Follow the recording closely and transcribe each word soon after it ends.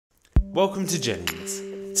Welcome to Jennings.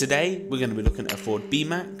 Today we're going to be looking at a Ford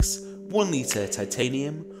B-Max 1 litre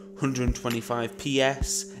titanium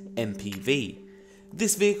 125ps Mpv.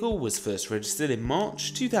 This vehicle was first registered in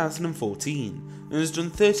March 2014 and has done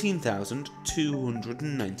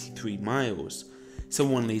 13,293 miles. It's a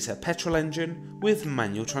 1 litre petrol engine with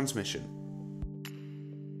manual transmission.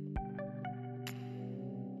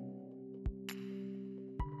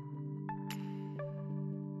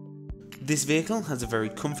 This vehicle has a very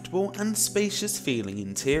comfortable and spacious feeling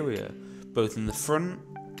interior, both in the front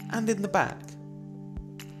and in the back.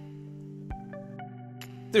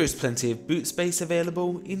 There is plenty of boot space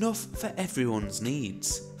available, enough for everyone's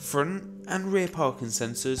needs. Front and rear parking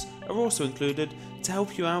sensors are also included to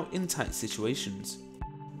help you out in tight situations.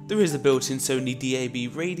 There is a built-in Sony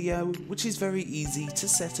DAB radio, which is very easy to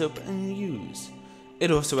set up and use.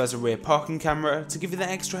 It also has a rear parking camera to give you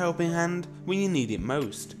that extra helping hand when you need it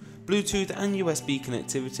most. Bluetooth and USB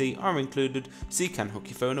connectivity are included, so you can hook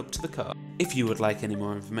your phone up to the car. If you would like any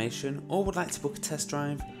more information or would like to book a test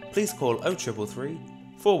drive, please call 0333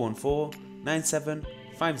 414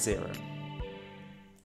 9750.